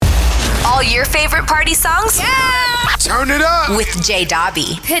All your favorite party songs? Yeah! Turn it up! With J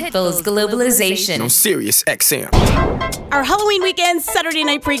Dobby. Pitbull's Globalization. On Sirius XM. Our Halloween weekend Saturday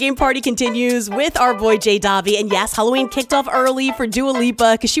night pregame party continues with our boy J Dobby. And yes, Halloween kicked off early for Dua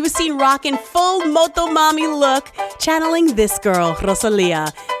Lipa because she was seen rocking full Moto Mami look, channeling this girl,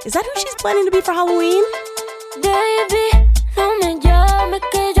 Rosalia. Is that who she's planning to be for Halloween? Baby, no me llames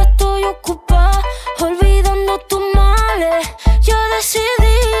que yo estoy ocupada, olvidando tus males. Yo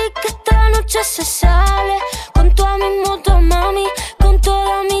decidí que esta noche se sale con toda mi moto, mami, con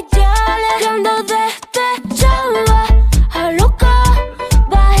todas mis yales. Y ando despechada, a loca,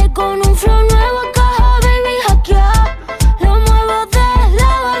 bajé con un flow nuevo a caja, baby, hackeado. Lo muevo de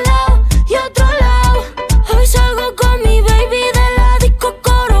lado a lado y otro lado. Hoy salgo con mi baby de la disco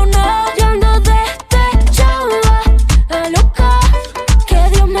Corona. Y ando despechada, a loca, que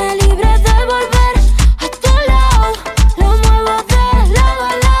Dios me libre de volver a tu lado. Lo muevo de lado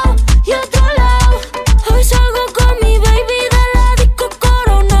a lado y otro lado. Hoy salgo con mi baby de la disco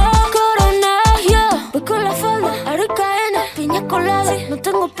Corona. Corona, yeah. Voy con la falda, aro y cadena, piña colada, no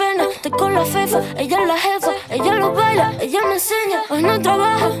tengo pena. Estoy con la fefa, ella es la jefa, ella lo baila, ella me enseña. Hoy no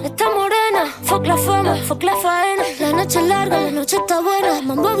trabaja, está morena. Fuck la fama, fuck la faena. La noche es larga, la noche está buena.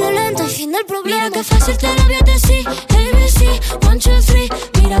 Mambo violento y fin del problema. Mira que fácil te lo voy a decir, ABC, 1, 2, 3.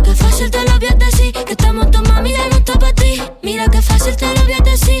 Mira que fácil te lo voy a decir, que estamos tu mami ya no está para ti. Mira que fácil te lo voy a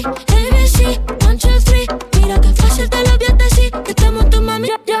decir, ABC, 1, 2, 3. Mira que fácil te lo voy a decir, que estamos tu mami.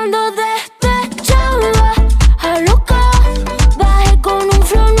 Yo ando despechada, a loca, bajé con un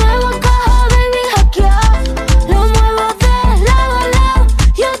flow nuevo a caja, baby, hackeado. Lo muevo de lado a lado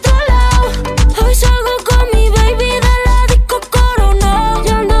y otro lado. Hoy salgo con mi baby de la disco Corona.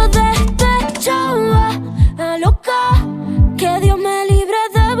 Yo ando despechada, a loca, que Dios me libre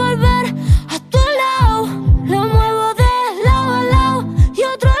de volver a tu lado. Lo muevo de lado a lado y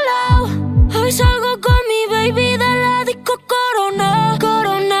otro lado.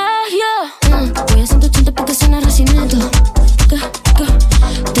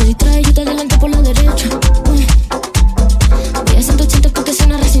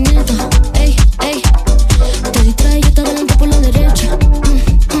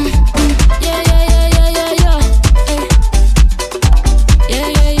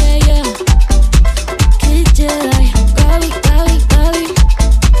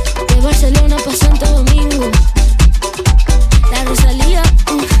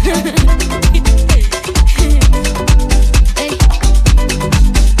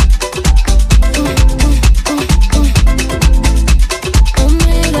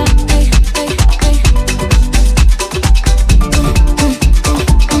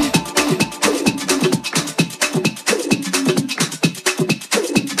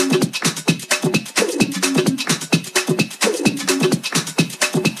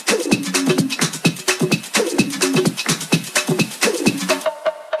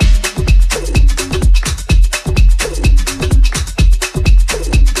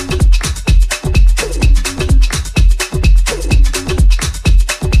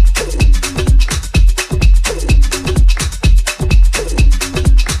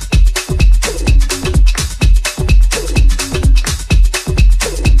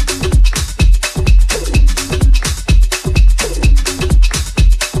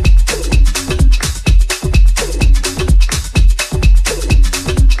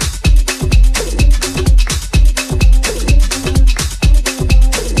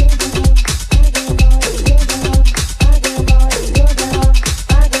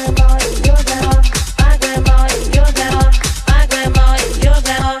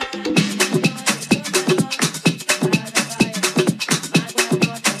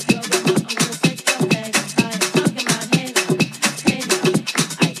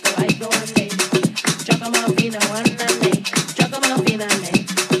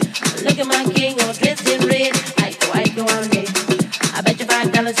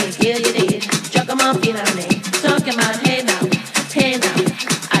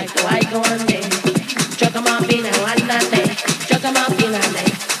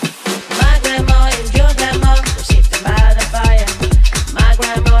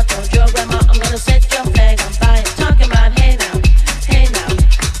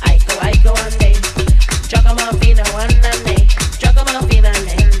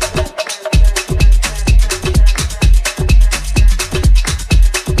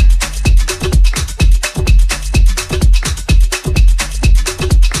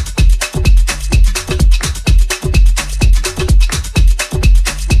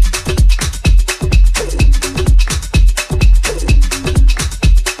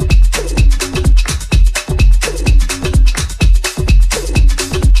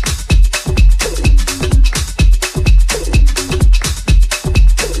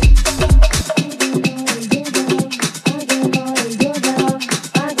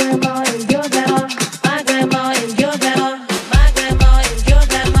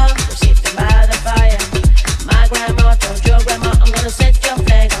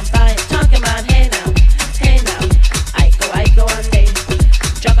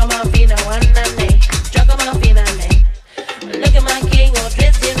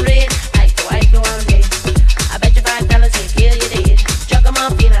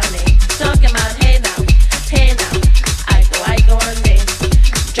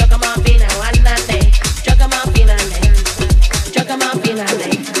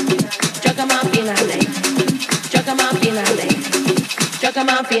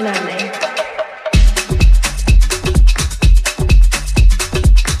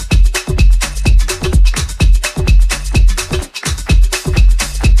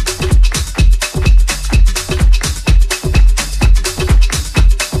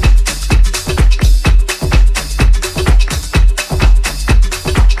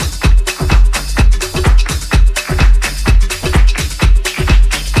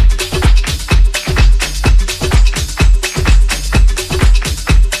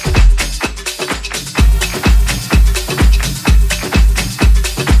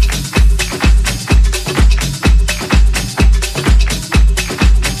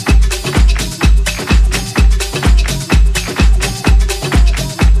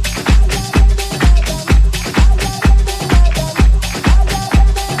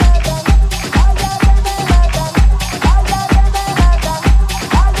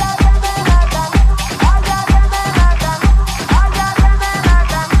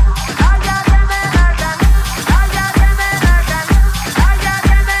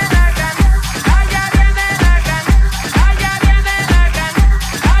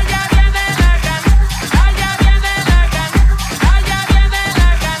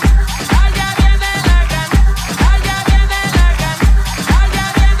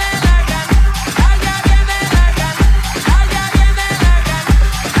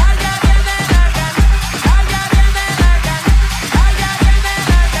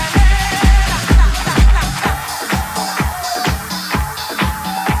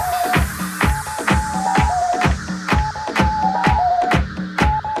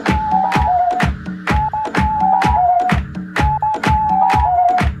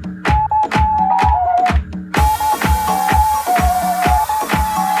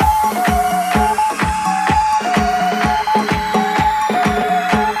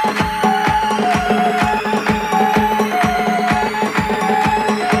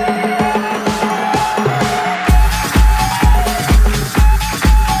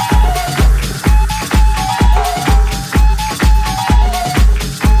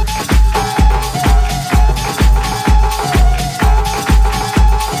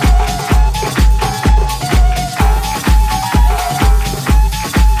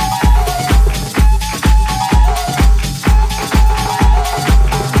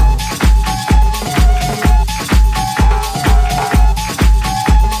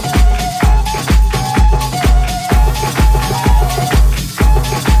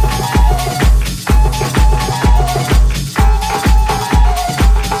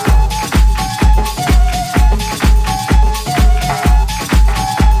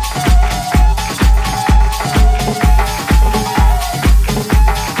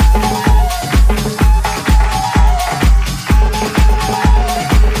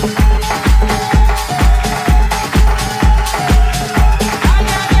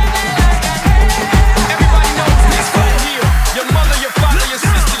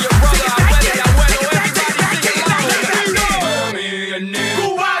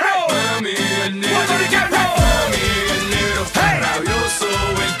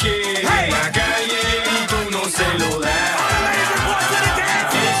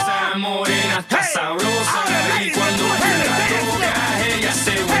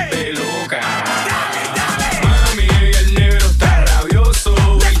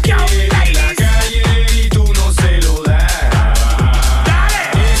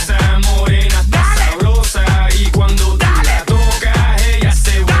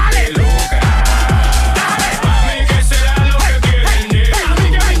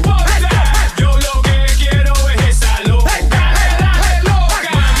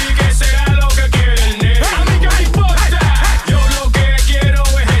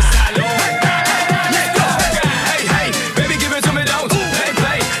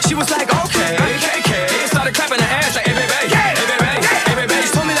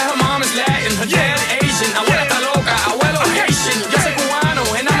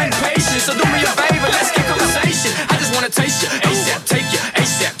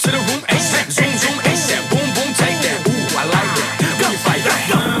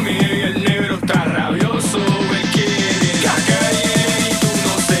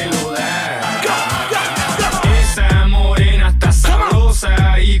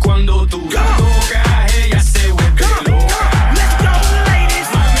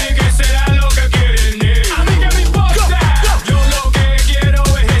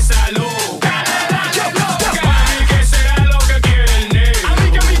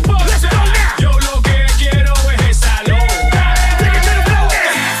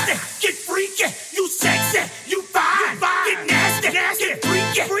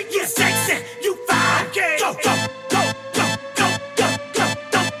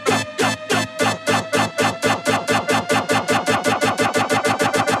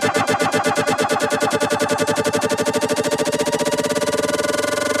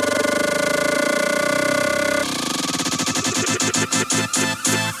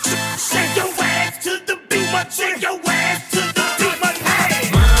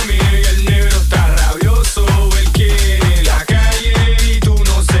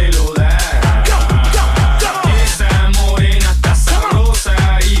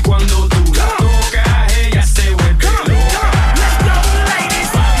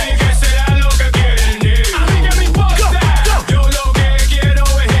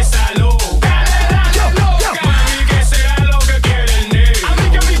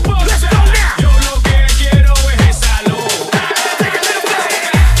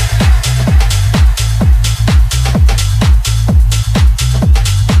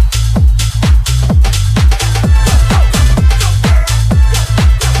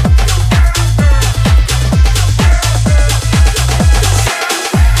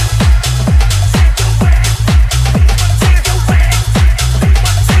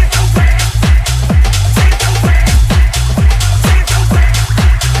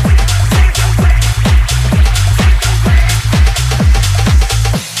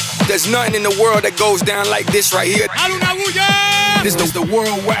 There's nothing in the world that goes down like this right here. This is the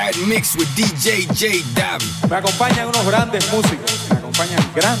worldwide mix with DJ J Davy. Me acompañan unos grandes músicos, me acompañan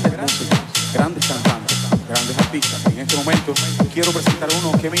grandes músicos, grandes cantantes, grandes artistas. En este momento quiero presentar a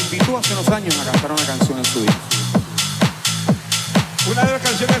uno que me invitó hace unos años a cantar una canción en su disco. Una de las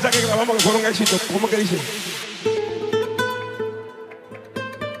canciones esas que grabamos que fueron éxitos, ¿cómo que dice?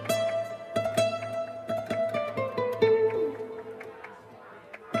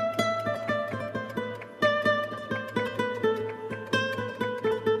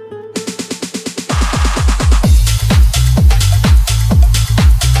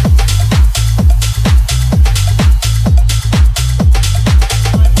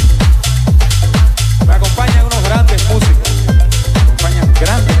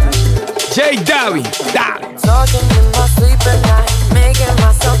 J Davy, dale. Talking in my sleep at night, making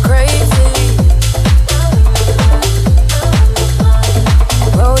myself crazy.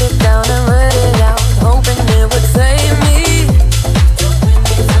 Wrote it down and read it out, hoping it would save me.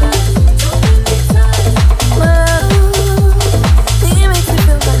 Well, he makes me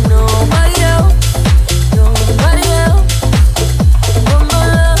feel like nobody else, nobody else. But my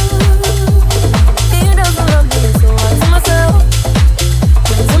love, he doesn't love me, so I tell myself.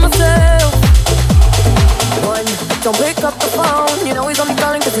 Don't pick up the phone, you know he's only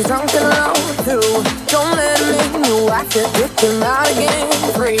calling cause he's drunk and alone. 2, don't let him in, you have to kick him out again.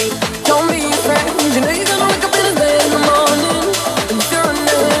 3, don't be your friend, you know you're gonna wake up in his bed in the morning. And if you're a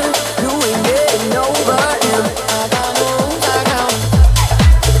man, you ain't getting over him. I got no rules, I got no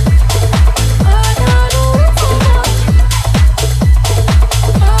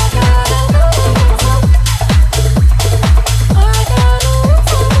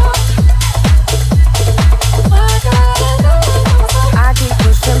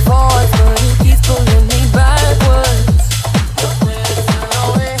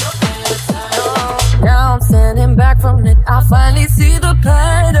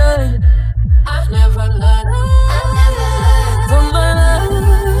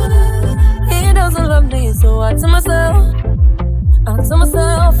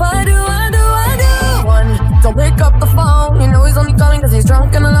Don't pick up the phone, you know he's only calling cause he's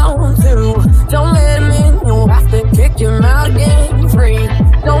drunk and alone too. Don't let him in, you'll have to kick him out again. Free,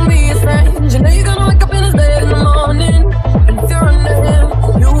 don't be his friend, you know you're gonna wake up in his bed in the morning. And if you're under him,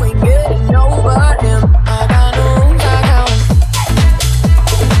 you ain't getting over him. I got no rules, I got one.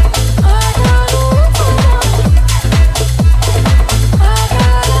 I got no rules, I got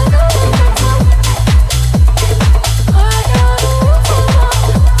one. I got no rules, I got one. I got no rules, I got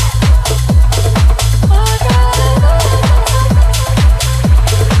one. I got no rules,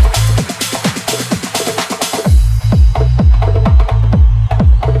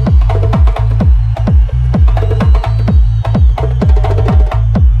 I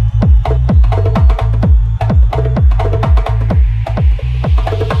got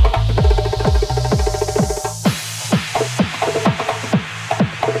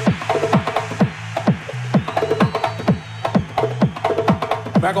one.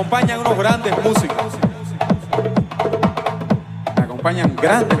 Me acompañan unos grandes músicos. Me acompañan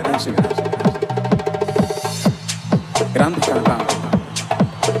grandes músicos. Grandes cantantes.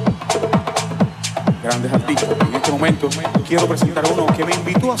 Grandes artistas. En este momento quiero presentar a uno que me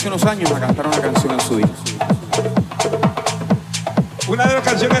invitó hace unos años a cantar una canción en su disco. Una de las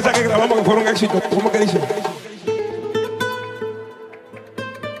canciones esas que grabamos que fueron éxitos. ¿Cómo que dice?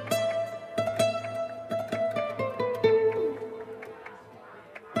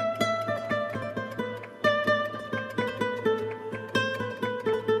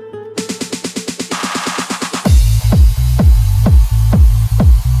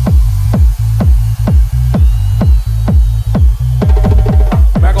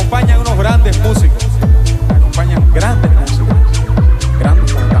 Me acompañan unos grandes músicos. Me acompañan grandes músicos.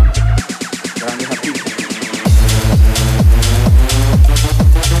 Grandes cantantes. Grandes artistas.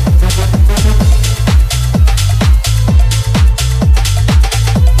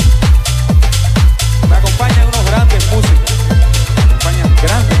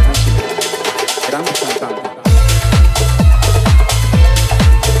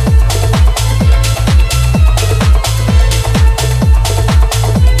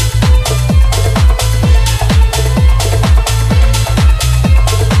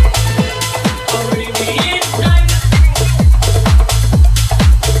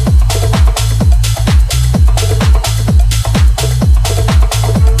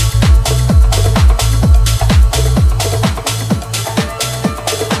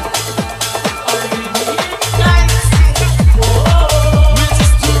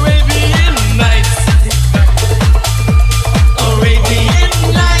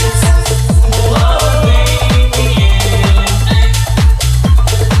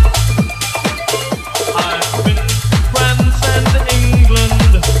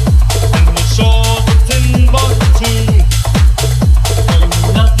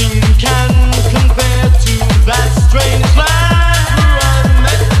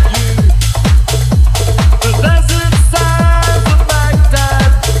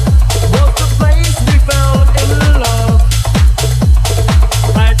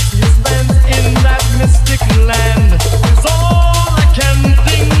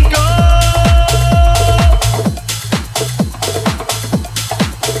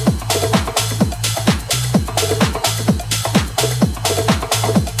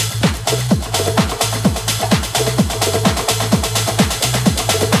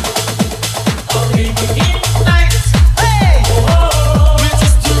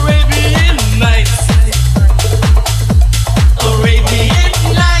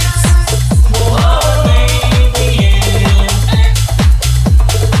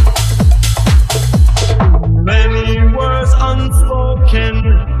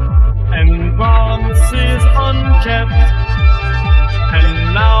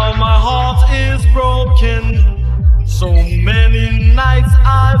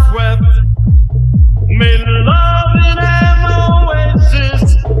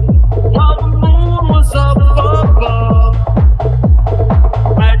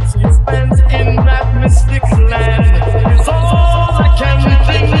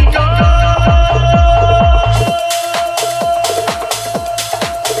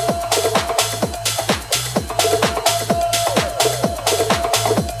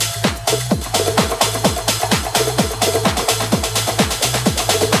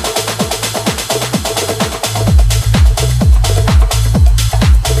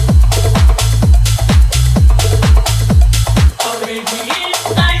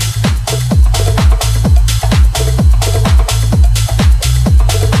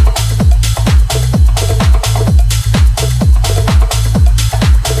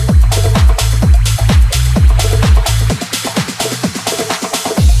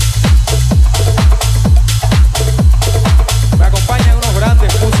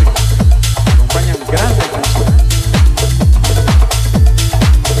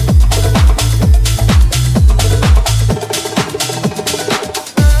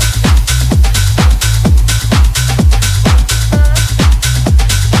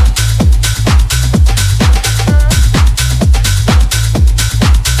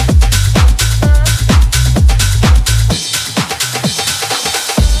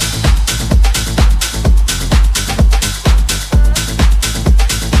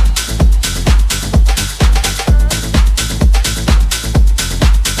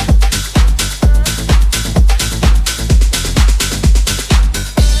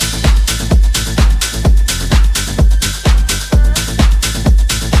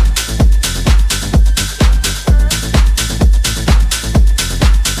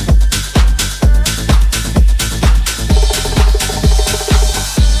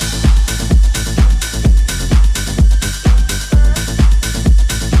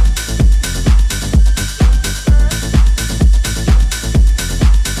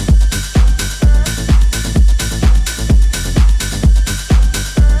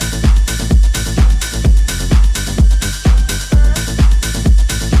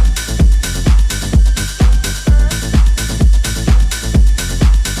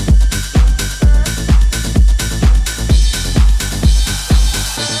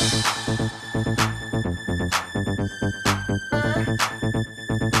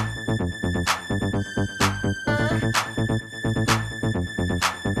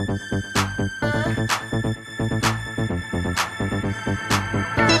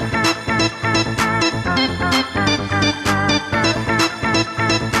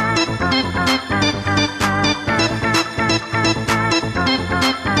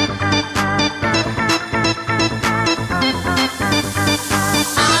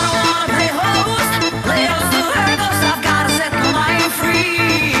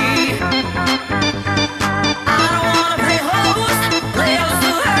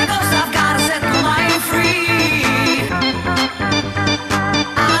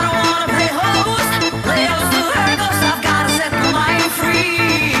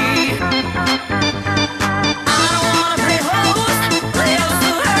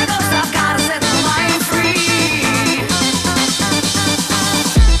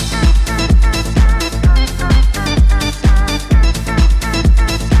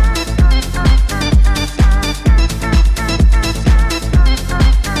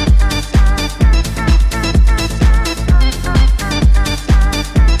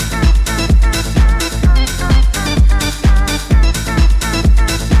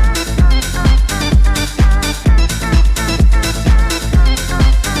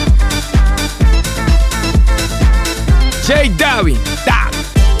 Davi. Da.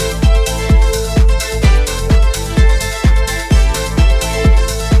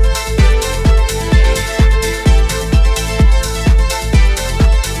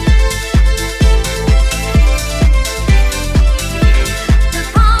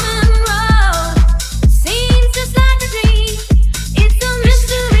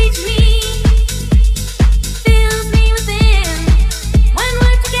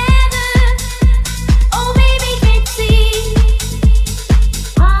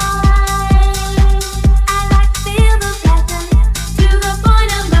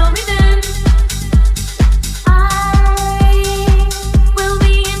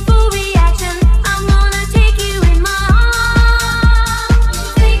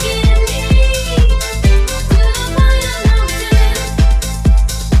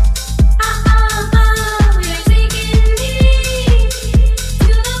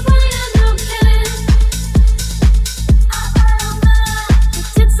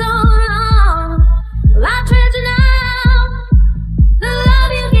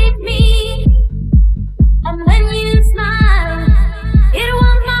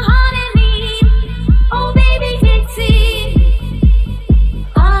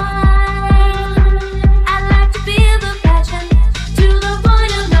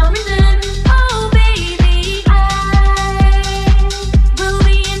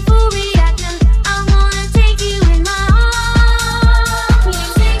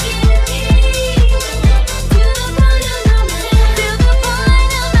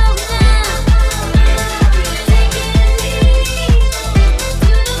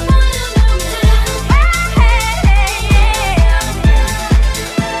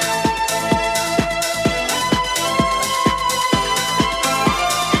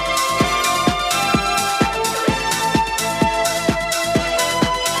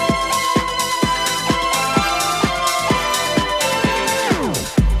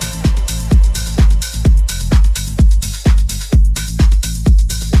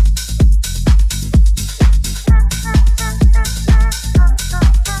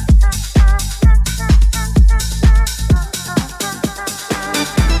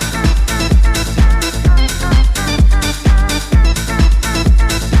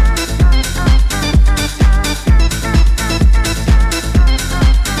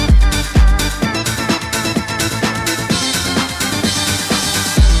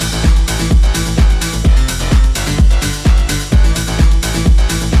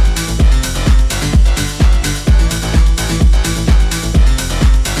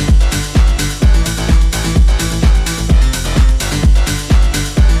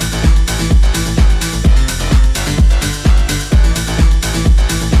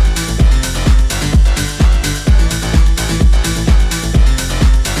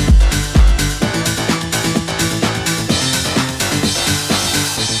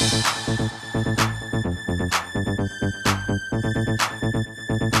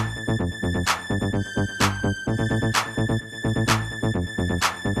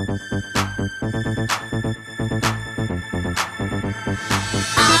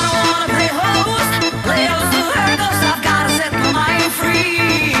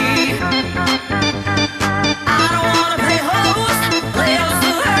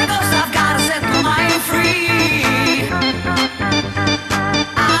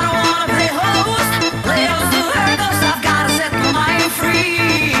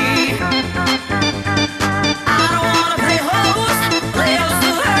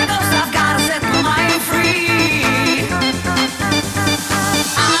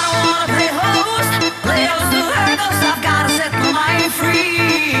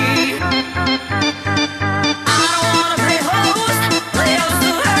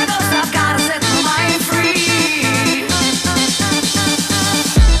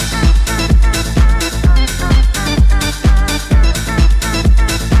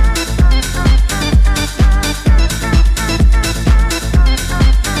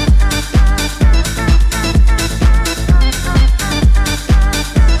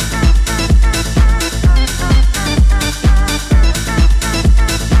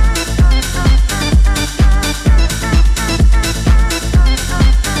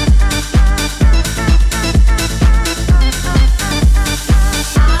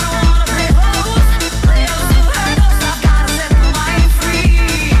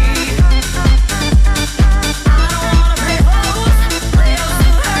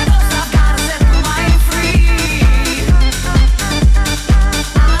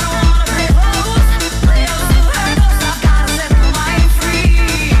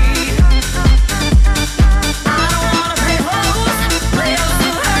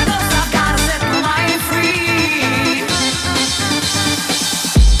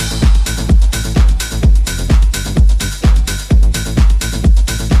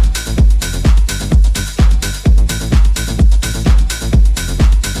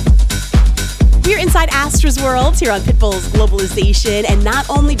 Dangerous World here on Pitbull's Globalization. And not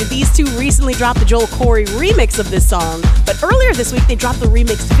only did these two recently drop the Joel Corey remix of this song, but earlier this week they dropped the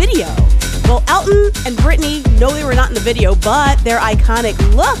remix video. Well, Elton and Britney, no, they were not in the video, but their iconic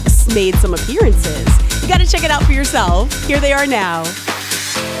looks made some appearances. You gotta check it out for yourself. Here they are now.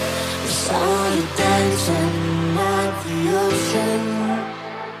 Saw you dancing at the ocean,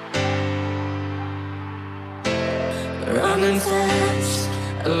 running fast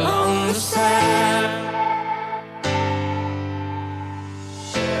along the sand.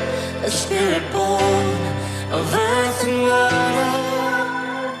 A spirit born of earth and water,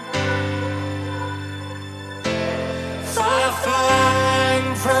 fire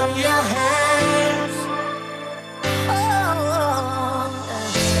flying from your hands.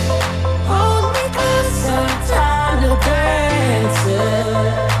 Hold me close, some time to dance.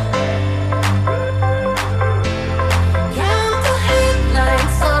 Count the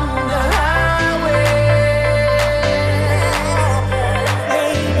headlights on the highway.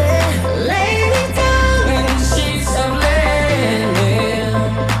 Baby, lay me down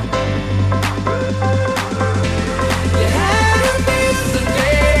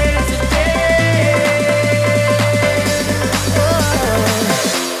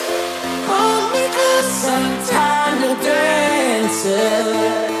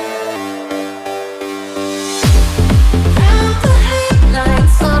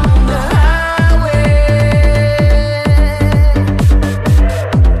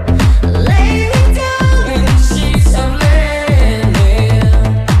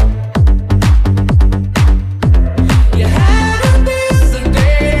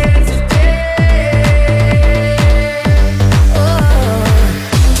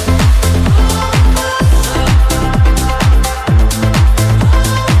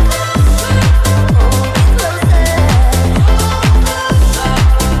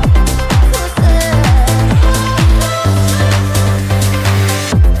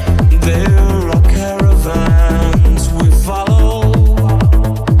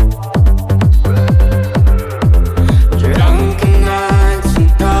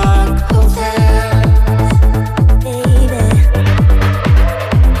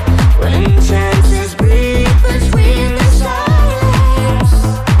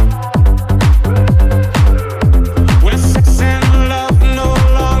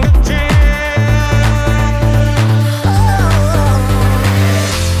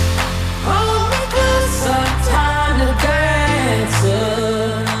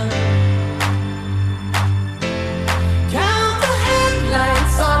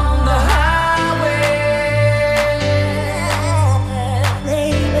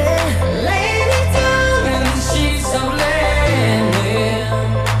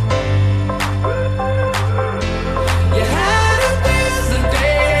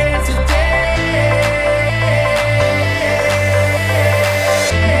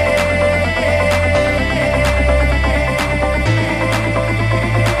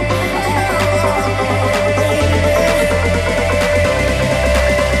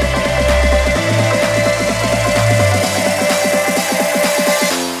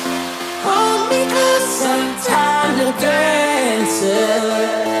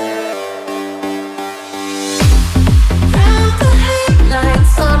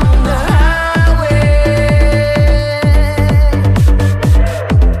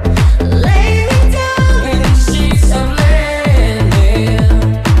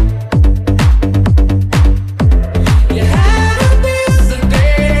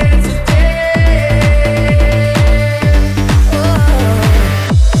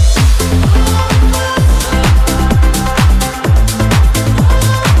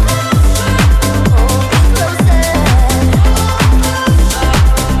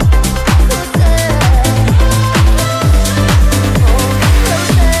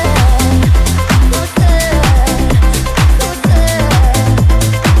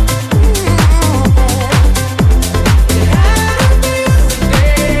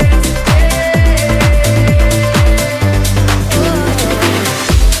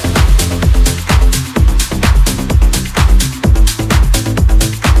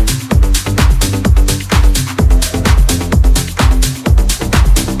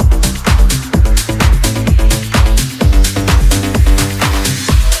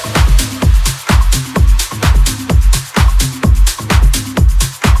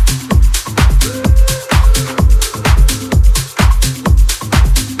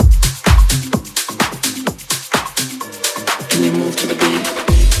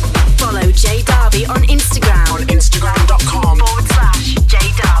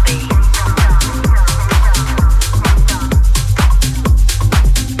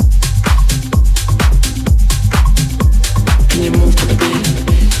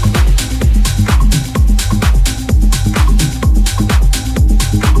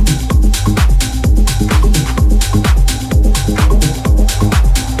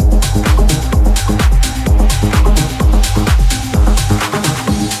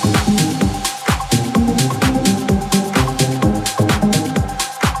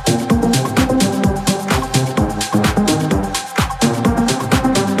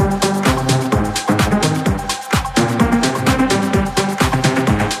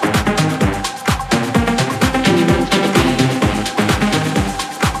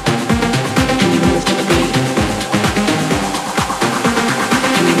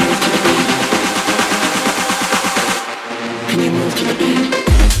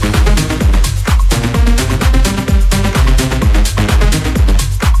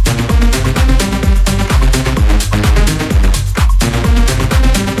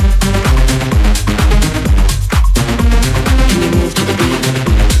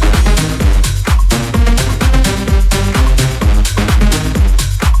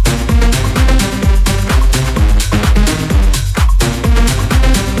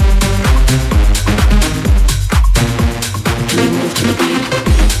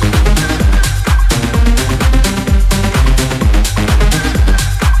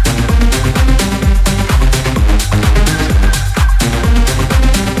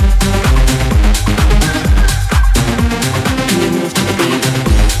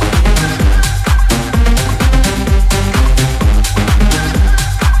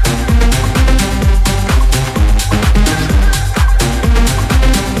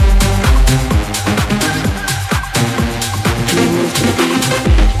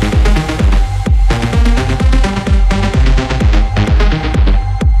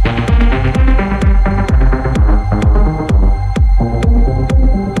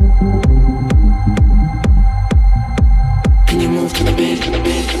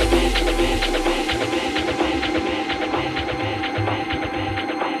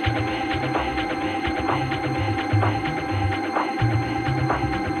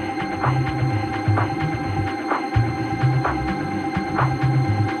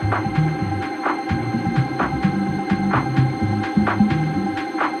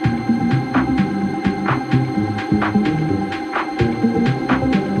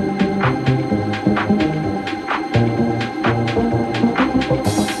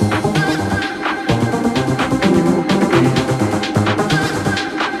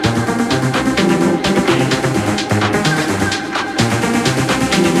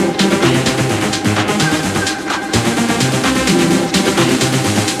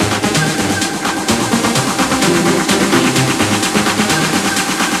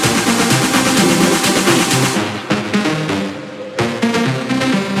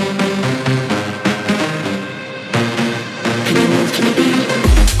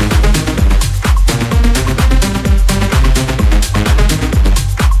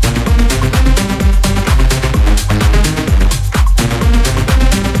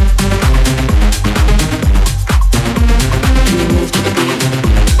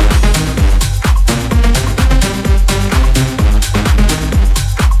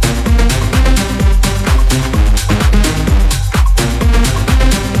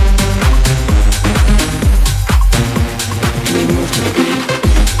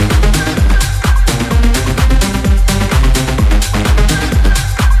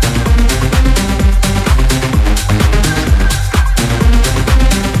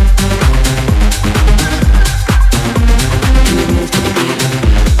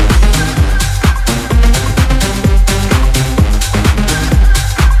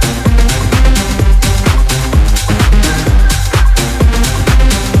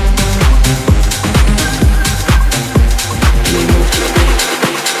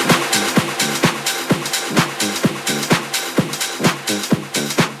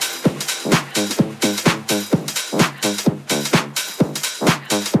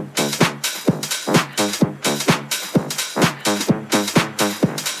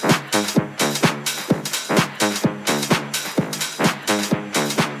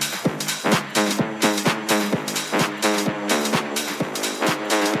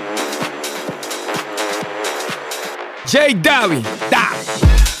J Davi. Da.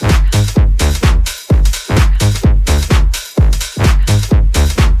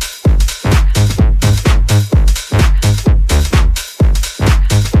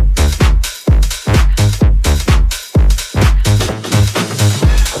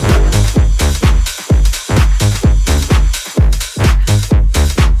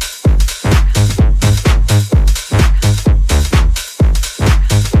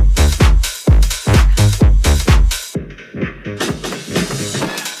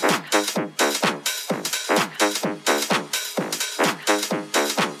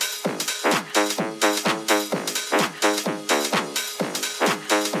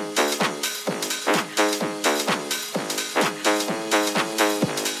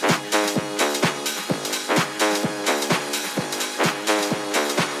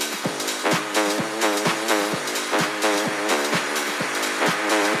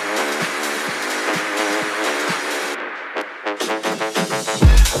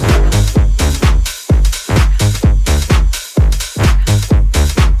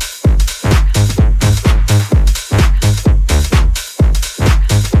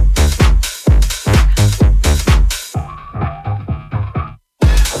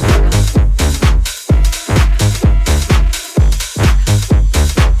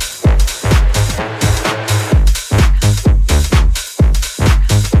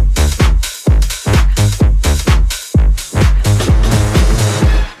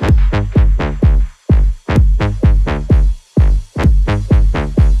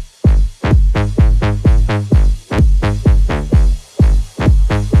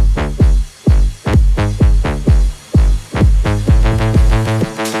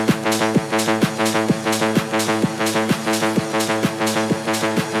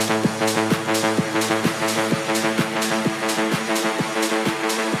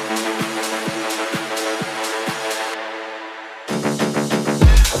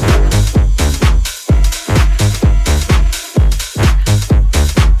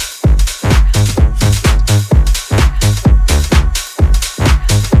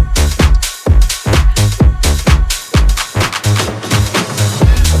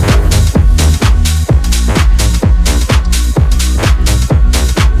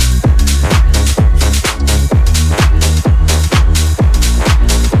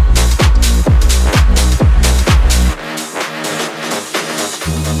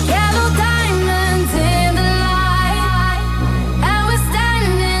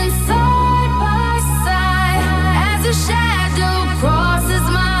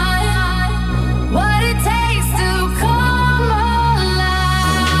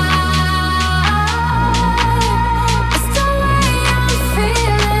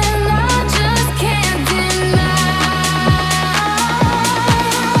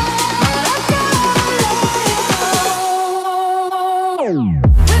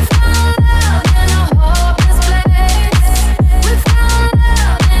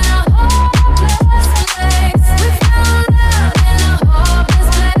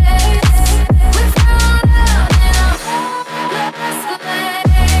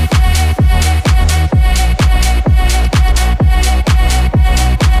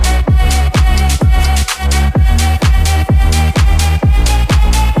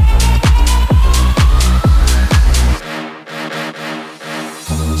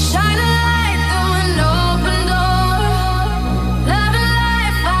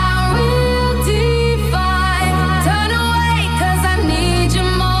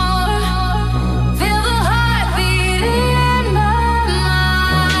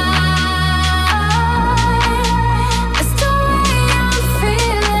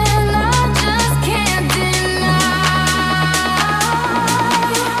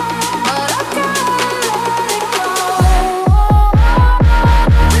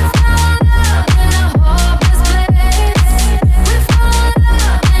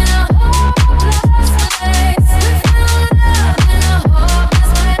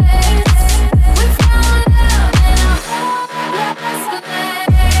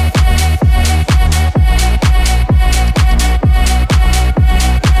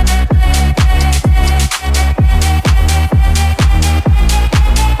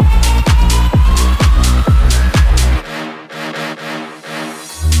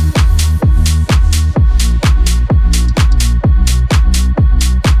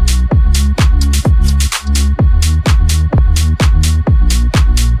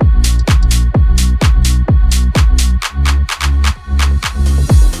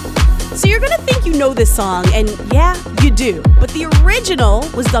 know this song, and yeah, you do. But the original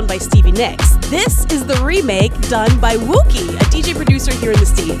was done by Stevie Nicks. This is the remake done by Wookie, a DJ producer here in the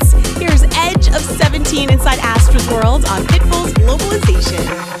States. Here's Edge of 17 inside Astra's World on Pitbull's Globalization.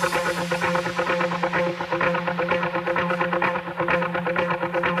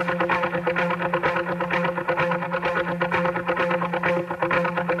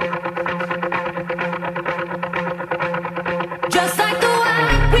 Just like the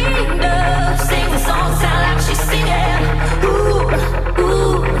white window, sing the song, sound like she's singing. Ooh,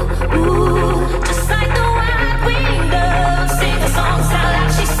 ooh, ooh. Just like the white window, sing the song, sound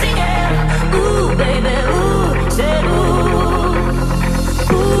like she's singing. Ooh, baby, ooh, say ooh,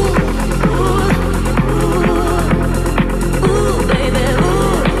 ooh.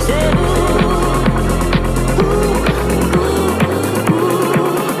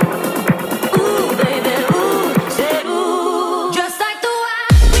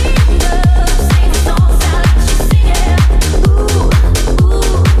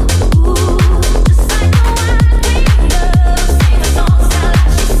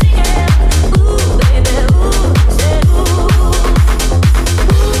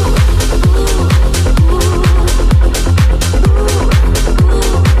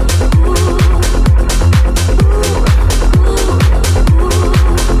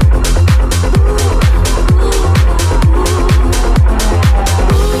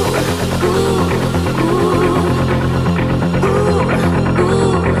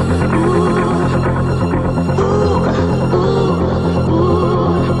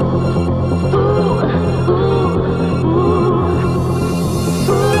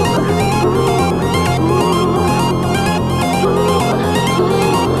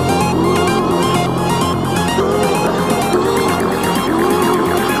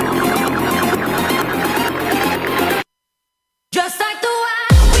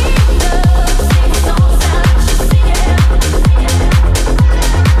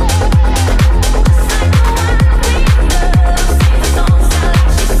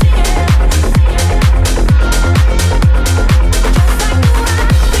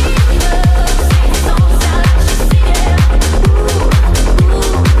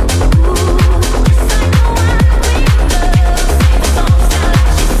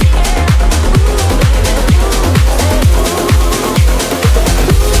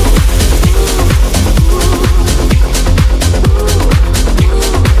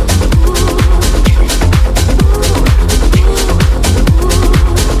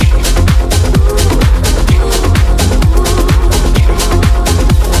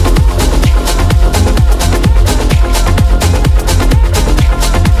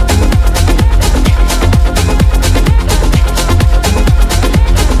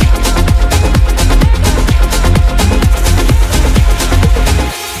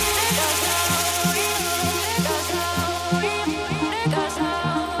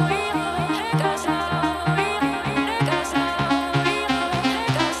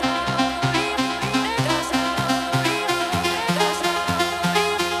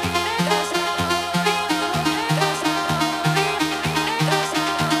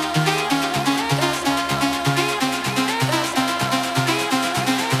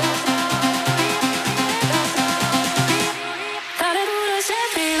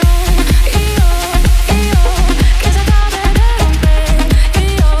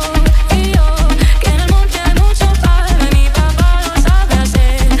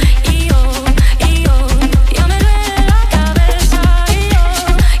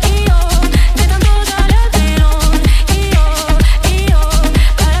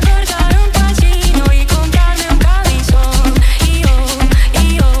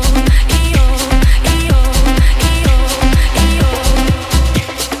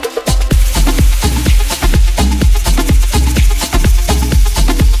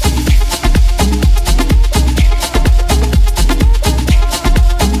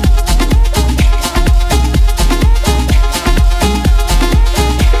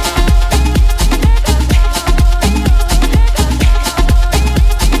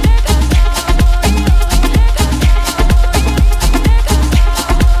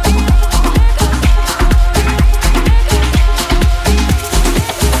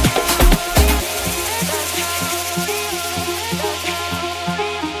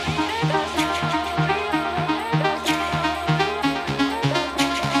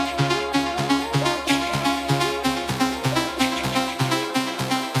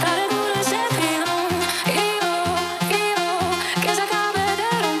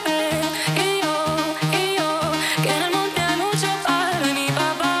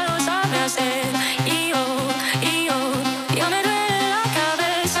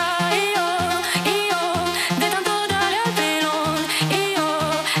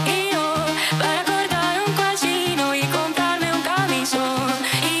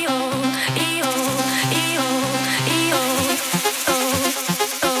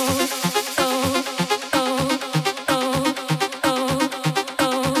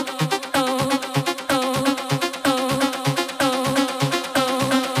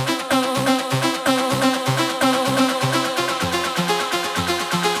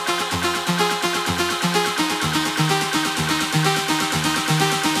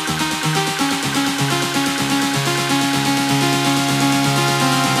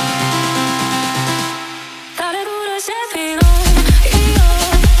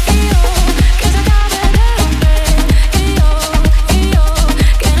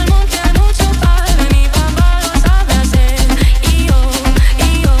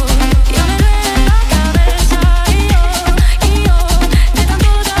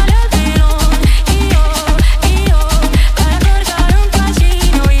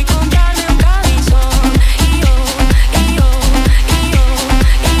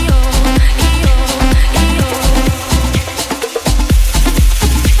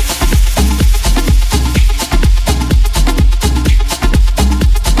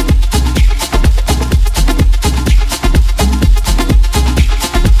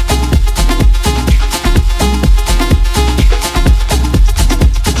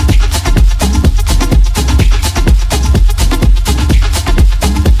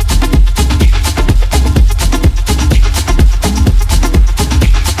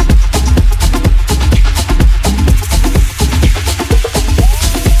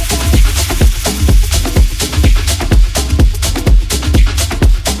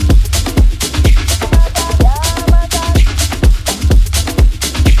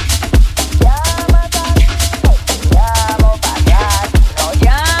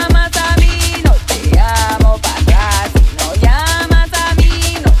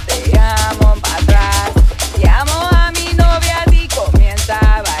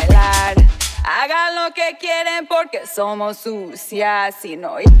 somos sucias y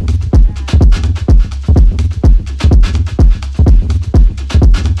no.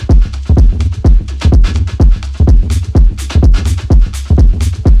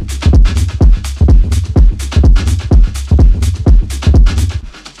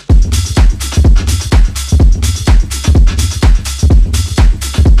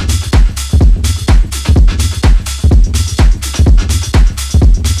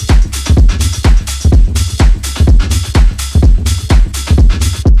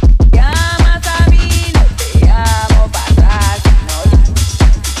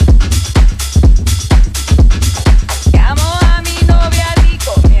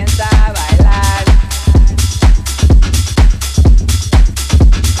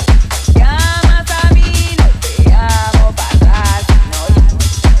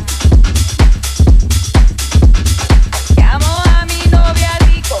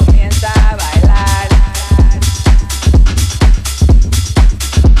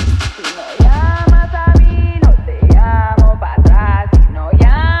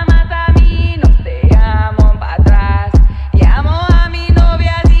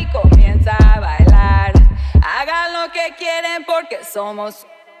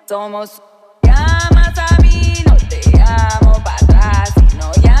 Somos, llamas a mí, no te llamo para atrás. Si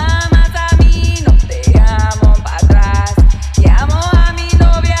no llamas a mí, no te llamo para atrás. Llamo a mi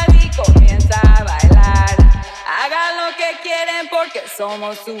novia y comienza a bailar. Hagan lo que quieren porque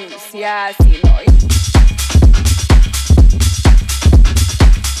somos sucias y no.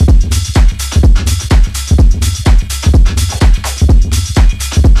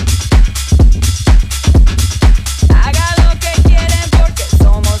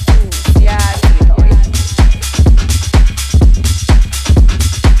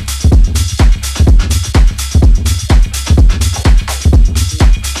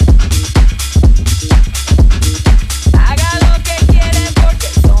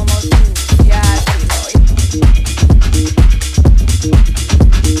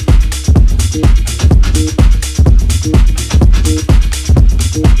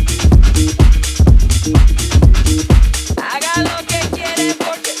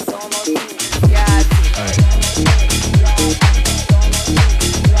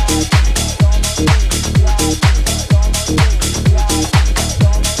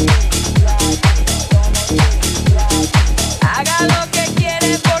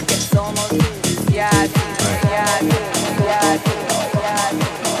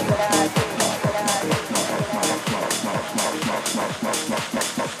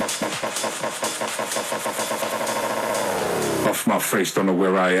 Don't know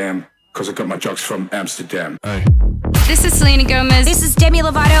where I am, cause I got my drugs from Amsterdam. Hey. This is Selena Gomez. This is Demi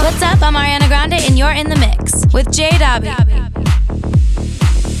Lovato. What's up? I'm Ariana Grande, and you're in the mix with J Dobby.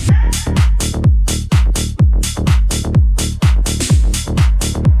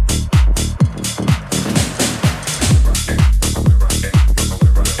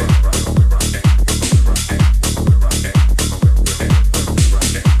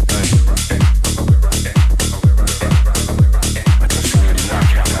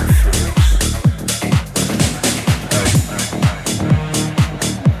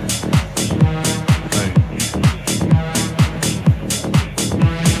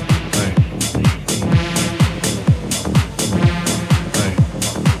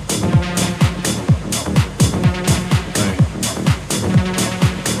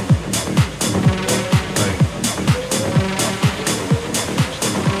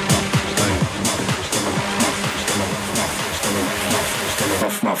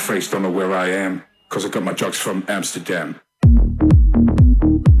 Don't know where I am, cause I got my drugs from Amsterdam.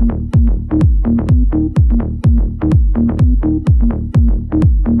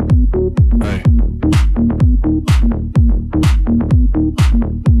 Hey.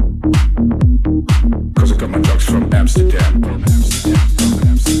 Cause I got my drugs from Amsterdam.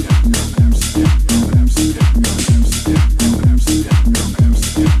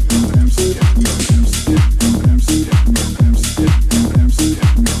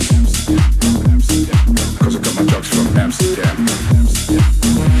 Cause I got my drugs from Amsterdam.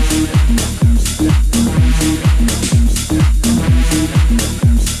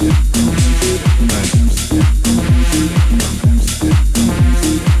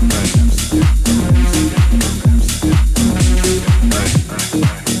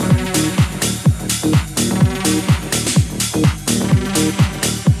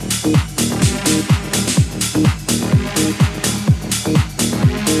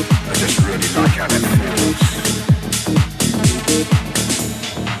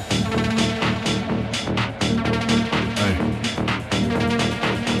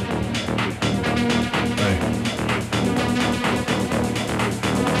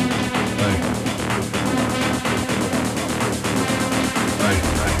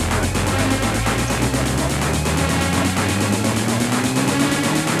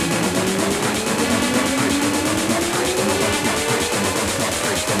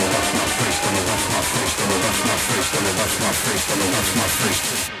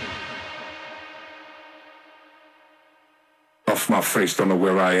 smart face, don't know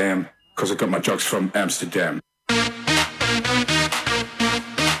where I am, cause I got my drugs from Amsterdam.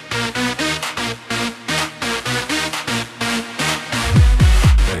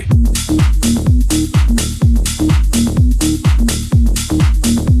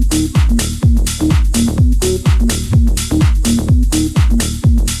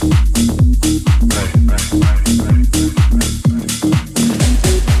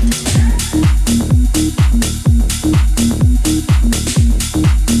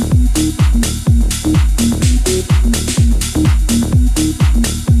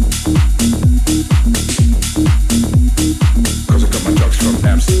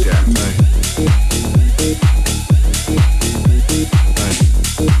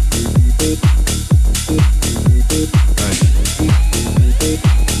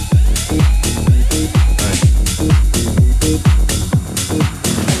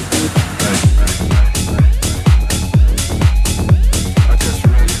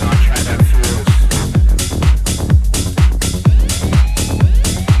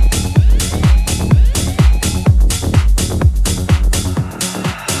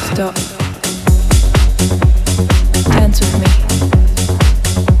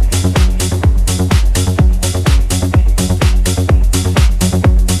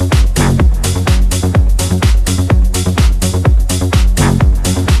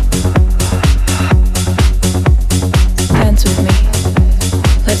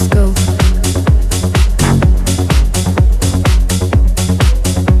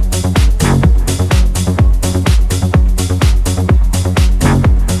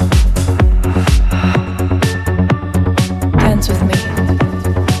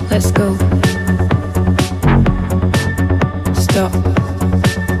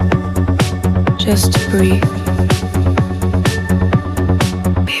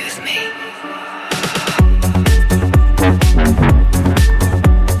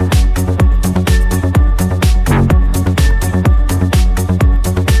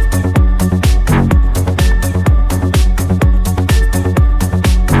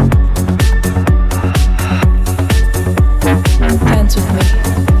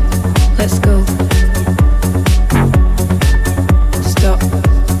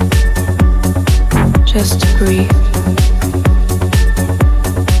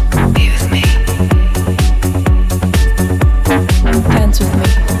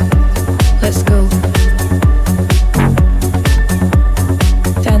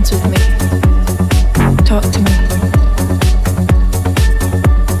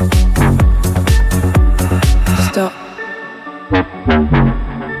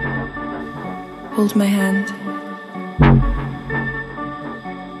 Hold my hand.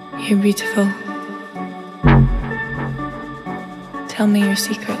 You're beautiful. Tell me your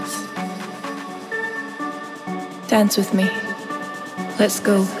secrets. Dance with me. Let's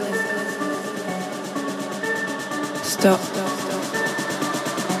go. Stop.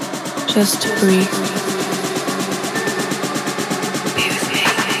 Just breathe. Be with me.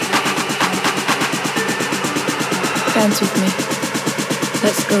 Dance with me.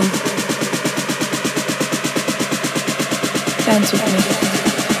 Let's go. Dance with me.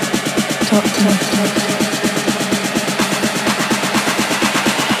 Talk to me.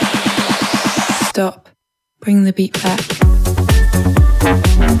 Stop. Bring the beat back.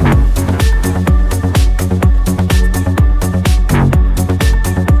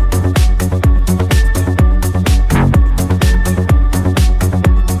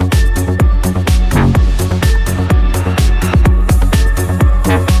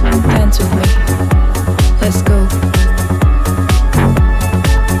 Dance with me. Let's go.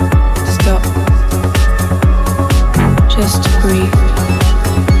 Stop. Just breathe.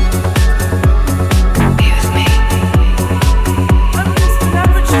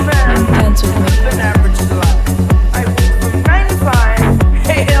 Dance with me.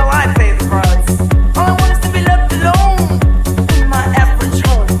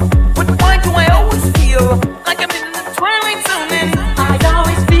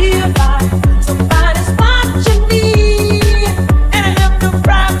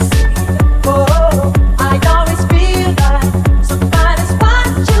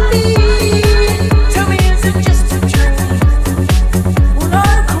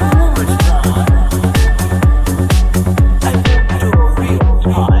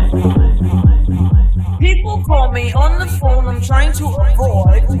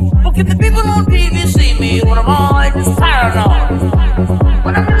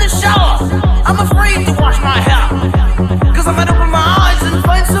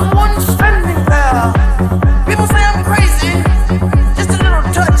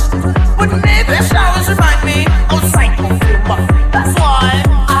 Showers remind me of psycho film.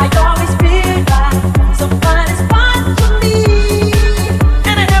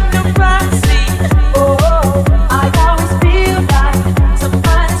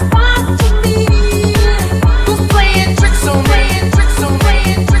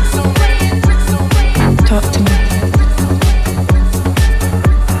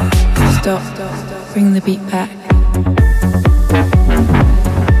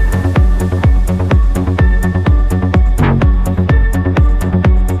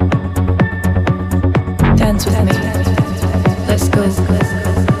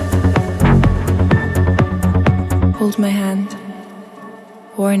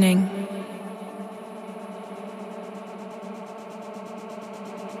 warning.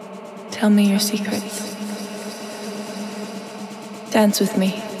 Tell me your secrets. Dance with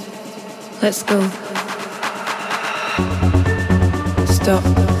me. Let's go. Stop.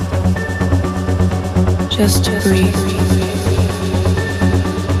 Just breathe.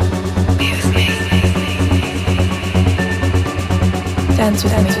 Dance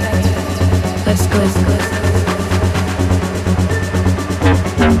with me. Let's go.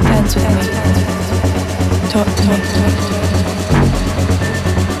 Dance with me. Talk to me.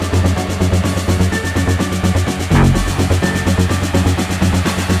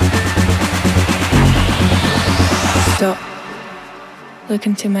 Stop. Look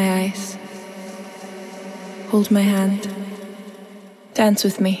into my eyes. Hold my hand. Dance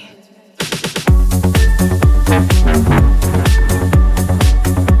with me.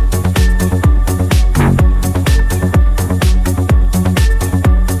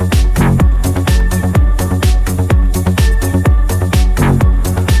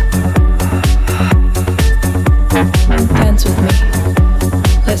 Dance with me.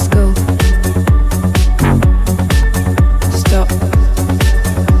 Let's go. Stop.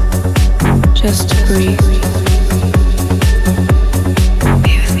 Just breathe.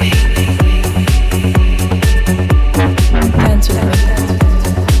 Dance with me.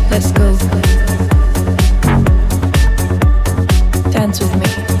 Let's go. Dance with me.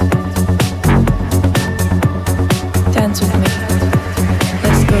 Dance with me.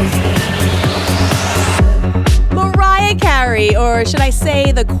 Let's go. Mariah Carey, or should I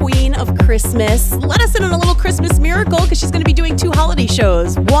say the Queen of Christmas, let us in on a little Christmas miracle because she's going to be doing 2 holiday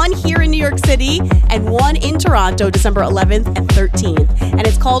shows, one here in New York City and one in Toronto, December 11th and 13th. And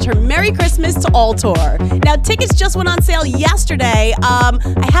it's called her Merry Christmas to All Tour. Now, tickets just went on sale yesterday.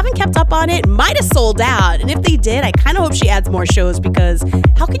 I haven't kept up on it. Might have sold out. And if they did, I kind of hope she adds more shows because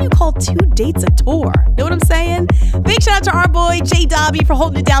how can you call 2 dates a tour? Know what I'm saying? Big shout out to our boy, J Dobby, for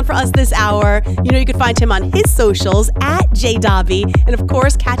holding it down for us this hour. You know, you can find him on his socials at J Dobby. And of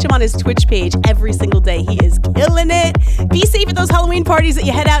course, catch him on his Twitch page every single day. He is killing it. Be safe at those Halloween parties that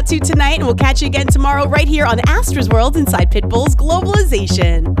you head out to tonight. And we'll catch you again tomorrow right here on Astra's World inside Pitbull's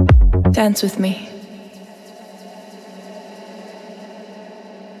Globalization. Dance with me.